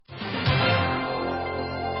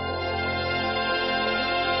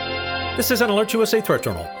This is an Alert USA Threat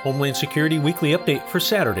Journal, Homeland Security Weekly Update for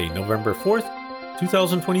Saturday, November 4th,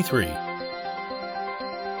 2023.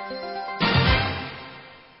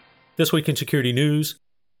 This week in security news,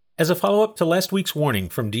 as a follow-up to last week's warning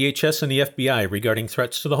from DHS and the FBI regarding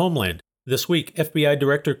threats to the homeland, this week FBI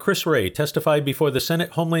Director Chris Wray testified before the Senate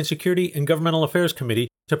Homeland Security and Governmental Affairs Committee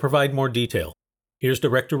to provide more detail. Here's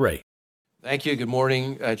Director Wray. Thank you. Good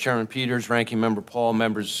morning, Chairman Peters, Ranking Member Paul,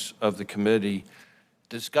 members of the committee.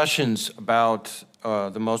 Discussions about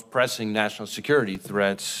the most pressing national security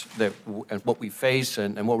threats and what we face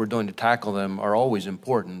and what we're doing to tackle them are always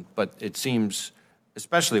important, but it seems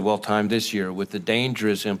especially well-timed this year with the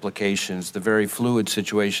dangerous implications the very fluid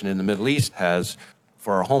situation in the Middle East has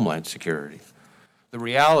for our homeland security. The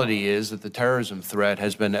reality is that the terrorism threat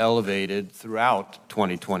has been elevated throughout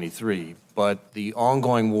 2023, but the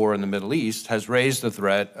ongoing war in the Middle East has raised the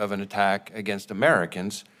threat of an attack against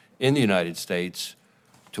Americans in the United States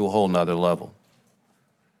to a whole nother level.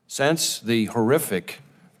 Since the horrific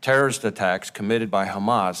terrorist attacks committed by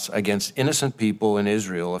Hamas against innocent people in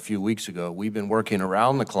Israel a few weeks ago, we've been working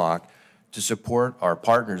around the clock to support our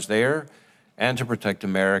partners there and to protect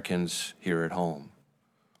Americans here at home.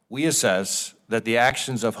 We assess that the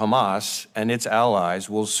actions of Hamas and its allies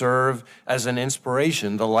will serve as an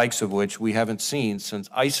inspiration, the likes of which we haven't seen since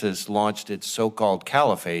ISIS launched its so-called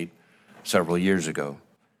caliphate several years ago.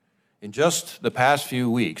 In just the past few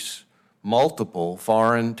weeks, multiple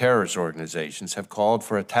foreign terrorist organizations have called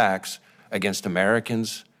for attacks against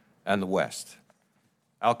Americans and the West.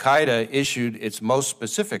 Al-Qaeda issued its most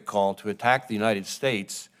specific call to attack the United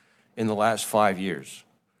States in the last 5 years.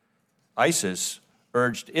 ISIS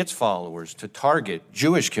urged its followers to target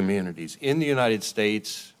Jewish communities in the United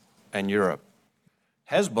States and Europe.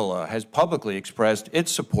 Hezbollah has publicly expressed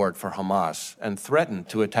its support for Hamas and threatened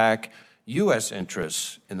to attack U.S.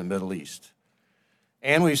 interests in the Middle East.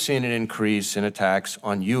 And we've seen an increase in attacks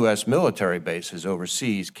on U.S. military bases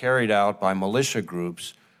overseas carried out by militia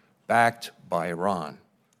groups backed by Iran.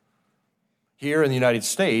 Here in the United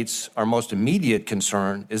States, our most immediate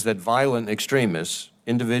concern is that violent extremists,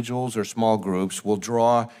 individuals or small groups, will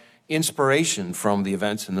draw inspiration from the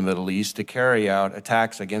events in the Middle East to carry out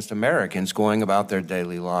attacks against Americans going about their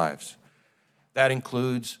daily lives. That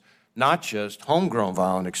includes not just homegrown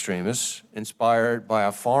violent extremists inspired by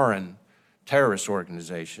a foreign terrorist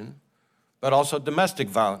organization, but also domestic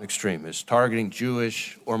violent extremists targeting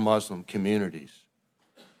Jewish or Muslim communities.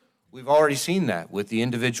 We've already seen that with the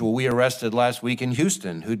individual we arrested last week in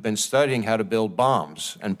Houston who'd been studying how to build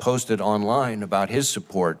bombs and posted online about his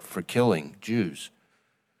support for killing Jews.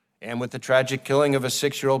 And with the tragic killing of a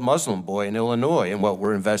 6-year-old Muslim boy in Illinois in what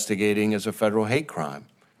we're investigating as a federal hate crime.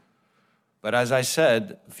 But as I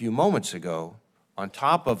said a few moments ago, on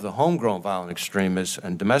top of the homegrown violent extremists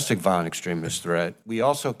and domestic violent extremist threat, we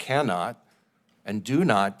also cannot and do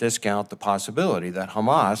not discount the possibility that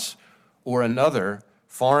Hamas or another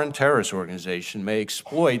foreign terrorist organization may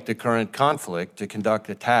exploit the current conflict to conduct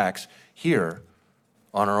attacks here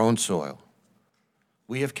on our own soil.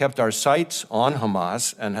 We have kept our sights on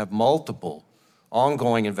Hamas and have multiple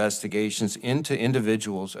ongoing investigations into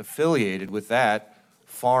individuals affiliated with that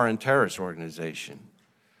foreign terrorist organization.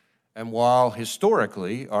 And while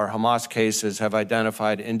historically our Hamas cases have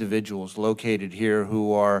identified individuals located here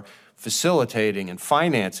who are facilitating and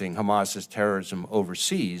financing Hamas's terrorism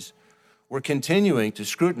overseas, we're continuing to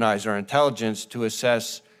scrutinize our intelligence to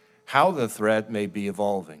assess how the threat may be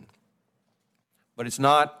evolving. But it's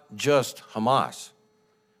not just Hamas.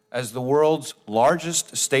 As the world's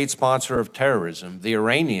largest state sponsor of terrorism, the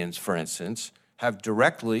Iranians, for instance, have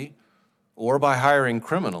directly or by hiring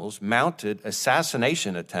criminals, mounted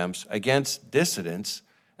assassination attempts against dissidents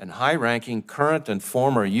and high-ranking current and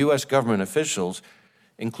former U.S. government officials,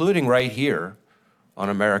 including right here on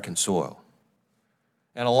American soil.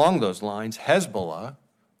 And along those lines, Hezbollah,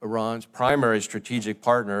 Iran's primary strategic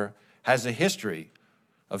partner, has a history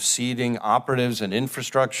of seeding operatives and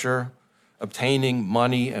infrastructure, obtaining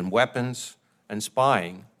money and weapons, and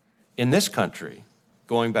spying in this country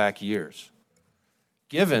going back years.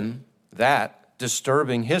 Given that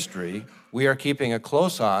disturbing history, we are keeping a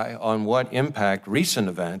close eye on what impact recent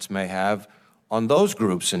events may have on those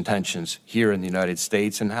groups' intentions here in the United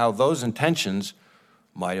States and how those intentions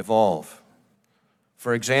might evolve.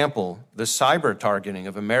 For example, the cyber targeting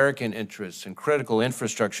of American interests and critical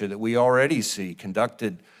infrastructure that we already see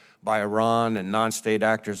conducted by Iran and non-state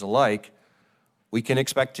actors alike, we can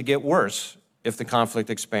expect to get worse if the conflict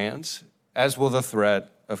expands, as will the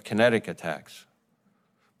threat of kinetic attacks.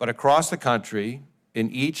 But across the country, in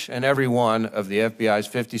each and every one of the FBI's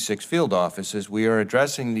 56 field offices, we are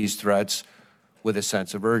addressing these threats with a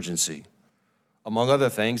sense of urgency. Among other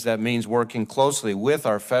things, that means working closely with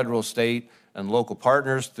our federal, state, and local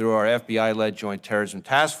partners through our FBI-led Joint Terrorism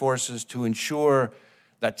Task Forces to ensure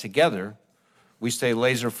that together we stay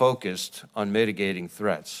laser-focused on mitigating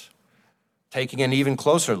threats. Taking an even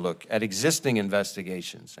closer look at existing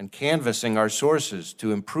investigations and canvassing our sources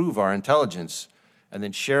to improve our intelligence, and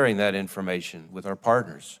then sharing that information with our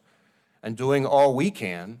partners. And doing all we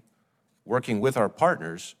can, working with our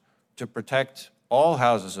partners, to protect all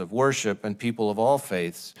houses of worship and people of all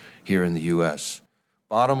faiths here in the U.S.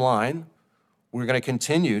 Bottom line, we're going to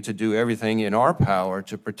continue to do everything in our power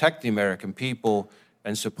to protect the American people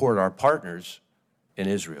and support our partners in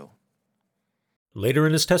Israel. Later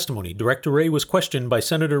in his testimony, Director Wray was questioned by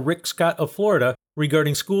Senator Rick Scott of Florida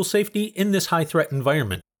regarding school safety in this high-threat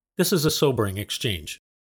environment. This is a sobering exchange.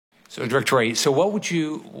 So, Director Wray, what would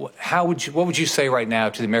you say right now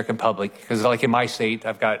to the American public? Because like in my state,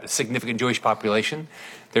 I've got a significant Jewish population.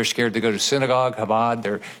 They're scared to go to synagogue, Chabad.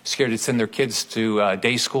 They're scared to send their kids to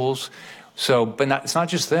day schools. It's not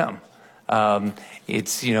just them.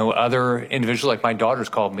 It's, other individuals, like my daughter's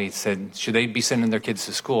called me, said, should they be sending their kids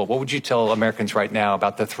to school? What would you tell Americans right now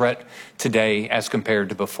about the threat today as compared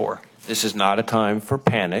to before? This is not a time for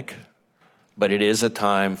panic, but it is a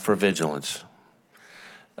time for vigilance.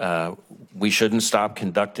 We shouldn't stop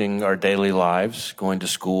conducting our daily lives, going to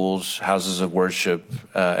schools, houses of worship,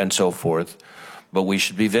 and so forth, but we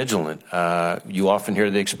should be vigilant. You often hear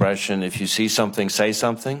the expression, if you see something, say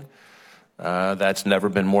something. That's never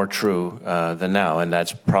been more true than now, and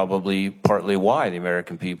that's probably partly why the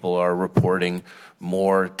American people are reporting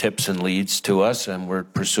more tips and leads to us, and we're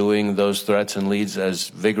pursuing those threats and leads as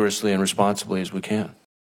vigorously and responsibly as we can.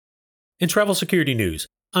 In travel security news,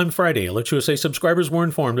 on Friday, AlertsUSA subscribers were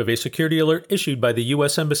informed of a security alert issued by the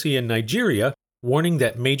U.S. Embassy in Nigeria, warning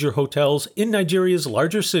that major hotels in Nigeria's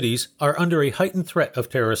larger cities are under a heightened threat of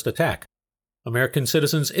terrorist attack. American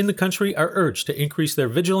citizens in the country are urged to increase their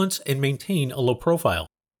vigilance and maintain a low profile.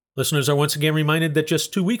 Listeners are once again reminded that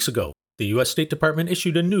just 2 weeks ago, the U.S. State Department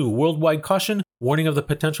issued a new worldwide caution warning of the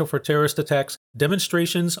potential for terrorist attacks,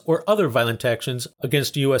 demonstrations, or other violent actions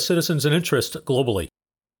against U.S. citizens and interests globally.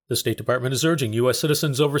 The State Department is urging U.S.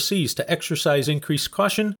 citizens overseas to exercise increased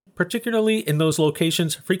caution, particularly in those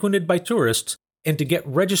locations frequented by tourists, and to get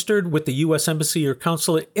registered with the U.S. Embassy or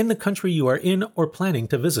consulate in the country you are in or planning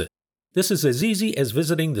to visit. This is as easy as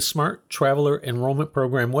visiting the Smart Traveler Enrollment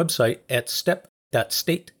Program website at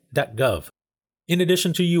step.state.gov. In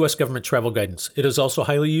addition to U.S. government travel guidance, it is also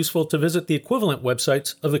highly useful to visit the equivalent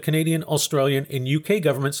websites of the Canadian, Australian, and UK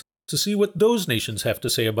governments to see what those nations have to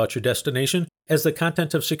say about your destination, as the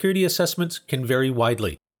content of security assessments can vary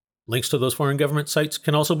widely. Links to those foreign government sites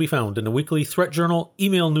can also be found in the weekly Threat Journal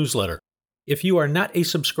email newsletter. If you are not a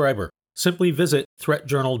subscriber, simply visit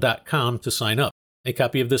threatjournal.com to sign up. A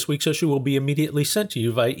copy of this week's issue will be immediately sent to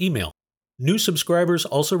you via email. New subscribers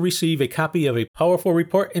also receive a copy of a powerful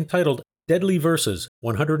report entitled Deadly Verses,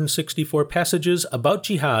 164 Passages About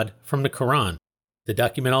Jihad from the Quran. The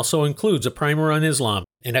document also includes a primer on Islam,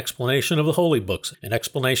 an explanation of the holy books, an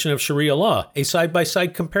explanation of Sharia law, a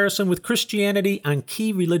side-by-side comparison with Christianity on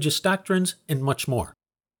key religious doctrines, and much more.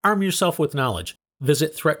 Arm yourself with knowledge.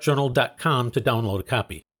 Visit threatjournal.com to download a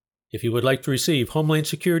copy. If you would like to receive Homeland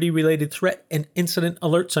Security-related threat and incident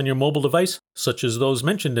alerts on your mobile device, such as those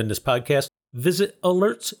mentioned in this podcast, visit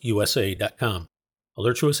alertsusa.com.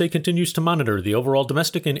 AlertsUSA continues to monitor the overall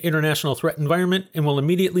domestic and international threat environment and will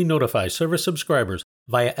immediately notify service subscribers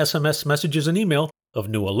via SMS messages and email of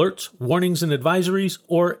new alerts, warnings, and advisories,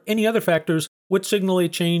 or any other factors which signal a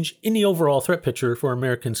change in the overall threat picture for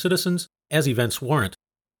American citizens as events warrant.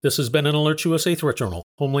 This has been an AlertsUSA Threat Journal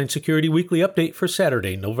Homeland Security Weekly Update for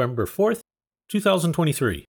Saturday, November 4th, 2023.